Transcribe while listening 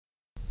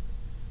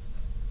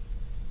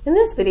In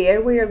this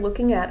video, we are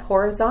looking at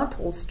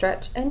horizontal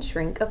stretch and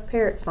shrink of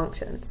parent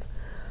functions.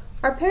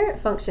 Our parent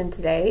function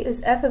today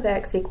is f of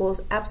x equals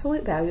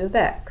absolute value of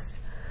x.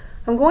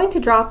 I'm going to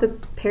drop the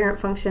parent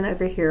function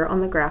over here on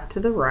the graph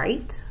to the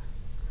right.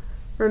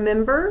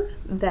 Remember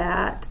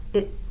that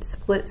it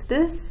splits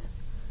this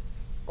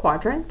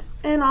quadrant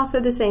and also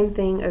the same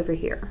thing over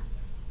here.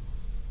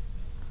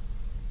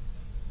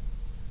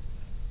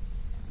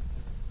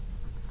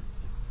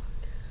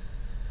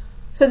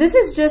 So this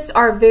is just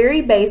our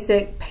very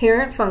basic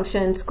parent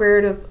function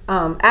square root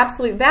of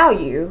absolute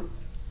value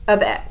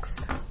of x.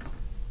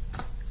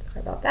 Sorry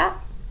about that.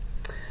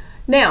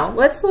 Now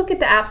let's look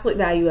at the absolute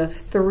value of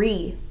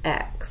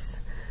 3x.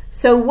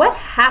 So what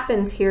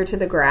happens here to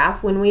the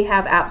graph when we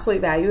have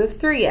absolute value of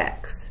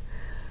 3x?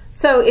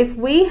 So if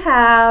we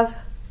have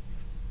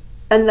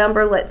a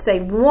number, let's say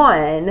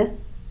 1,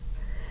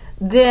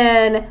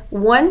 then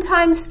 1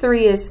 times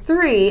 3 is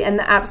 3, and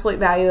the absolute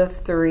value of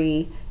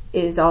 3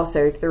 is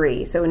also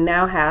 3. So we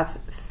now have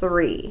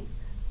 3.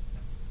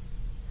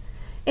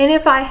 And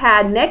if I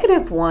had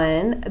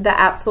 -1, the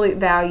absolute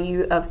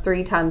value of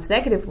 3 times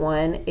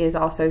 -1 is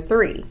also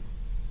 3.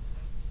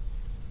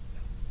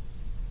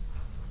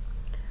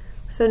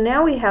 So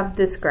now we have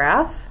this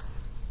graph.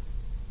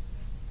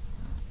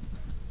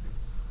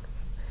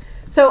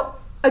 So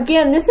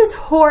again, this is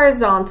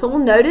horizontal.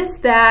 Notice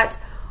that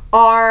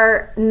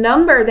our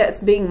number that's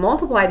being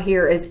multiplied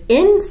here is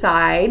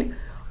inside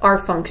our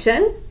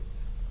function.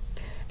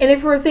 And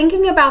if we're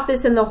thinking about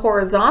this in the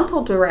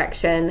horizontal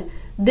direction,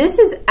 this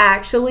is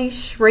actually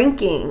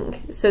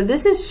shrinking. So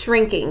this is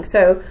shrinking.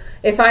 So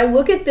if I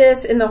look at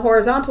this in the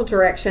horizontal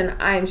direction,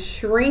 I'm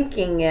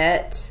shrinking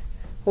it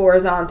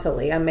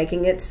horizontally. I'm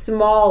making it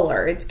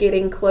smaller. It's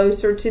getting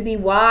closer to the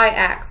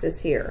y-axis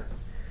here.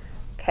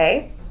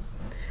 Okay?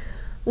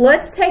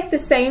 Let's take the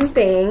same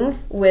thing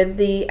with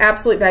the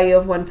absolute value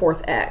of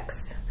 1/4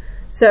 x.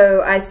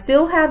 So I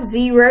still have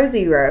 0,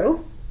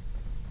 0.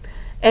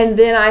 And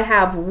then I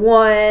have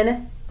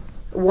 1.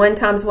 1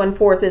 times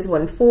 1/4 is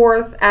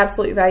 1/4.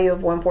 Absolute value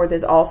of 1/4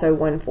 is also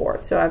 1/4.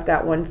 So I've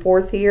got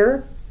 1/4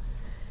 here.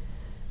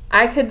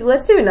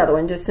 Let's do another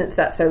one just since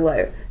that's so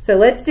low. So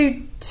let's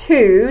do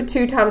 2.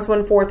 2 times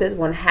 1/4 is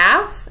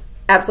 1/2.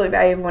 Absolute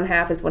value of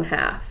 1/2 is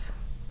 1/2.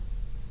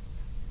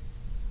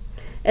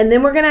 And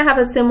then we're going to have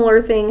a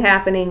similar thing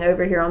happening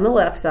over here on the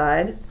left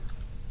side.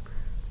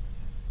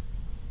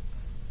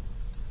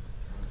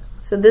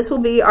 So this will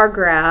be our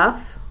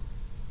graph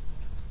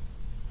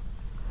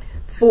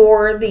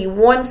for the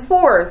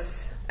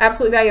 1/4,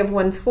 absolute value of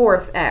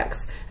 1/4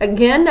 x.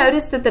 Again,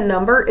 notice that the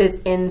number is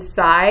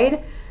inside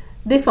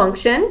the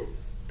function.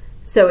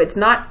 So it's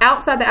not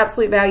outside the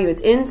absolute value,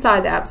 it's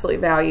inside the absolute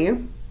value.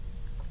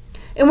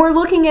 And we're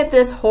looking at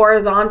this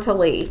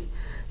horizontally.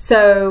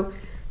 So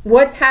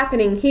what's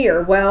happening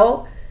here?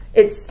 Well,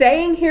 it's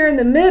staying here in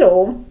the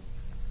middle,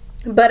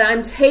 but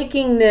I'm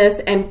taking this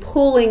and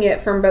pulling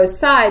it from both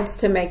sides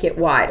to make it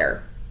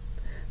wider.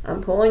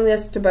 I'm pulling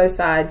this to both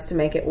sides to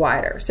make it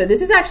wider. So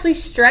this is actually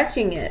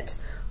stretching it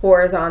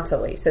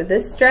horizontally. So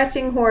this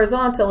stretching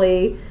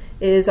horizontally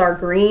is our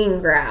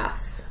green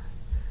graph.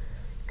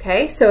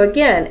 Okay, so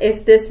again,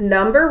 if this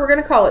number, we're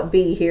going to call it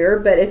b here,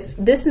 but if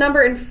this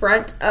number in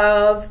front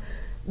of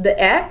the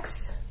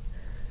x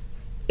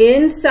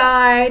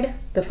inside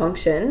the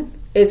function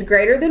is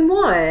greater than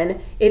 1,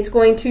 it's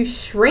going to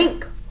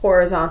shrink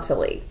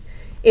horizontally.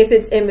 If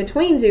it's in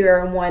between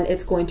 0 and 1,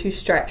 it's going to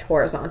stretch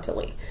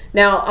horizontally.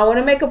 Now, I want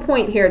to make a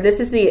point here. This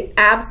is the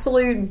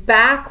absolute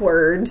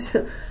backwards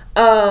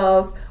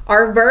of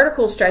our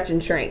vertical stretch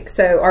and shrink.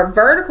 So our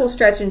vertical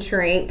stretch and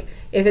shrink,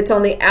 if it's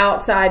on the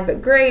outside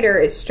but greater,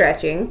 it's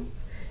stretching.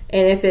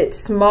 And if it's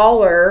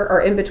smaller or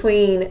in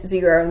between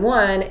 0 and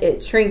 1,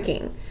 it's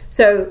shrinking.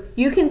 So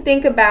you can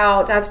think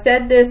about, I've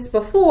said this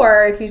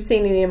before if you've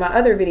seen any of my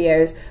other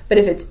videos, but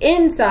if it's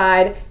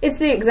inside, it's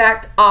the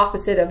exact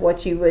opposite of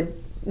what you would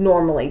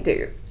normally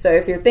do. So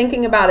if you're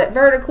thinking about it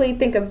vertically,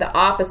 think of the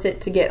opposite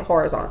to get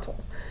horizontal.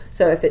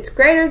 So if it's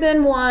greater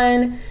than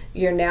 1,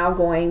 you're now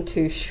going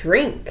to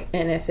shrink.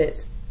 And if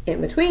it's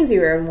in between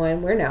 0 and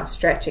 1, we're now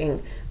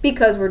stretching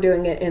because we're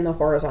doing it in the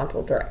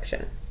horizontal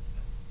direction.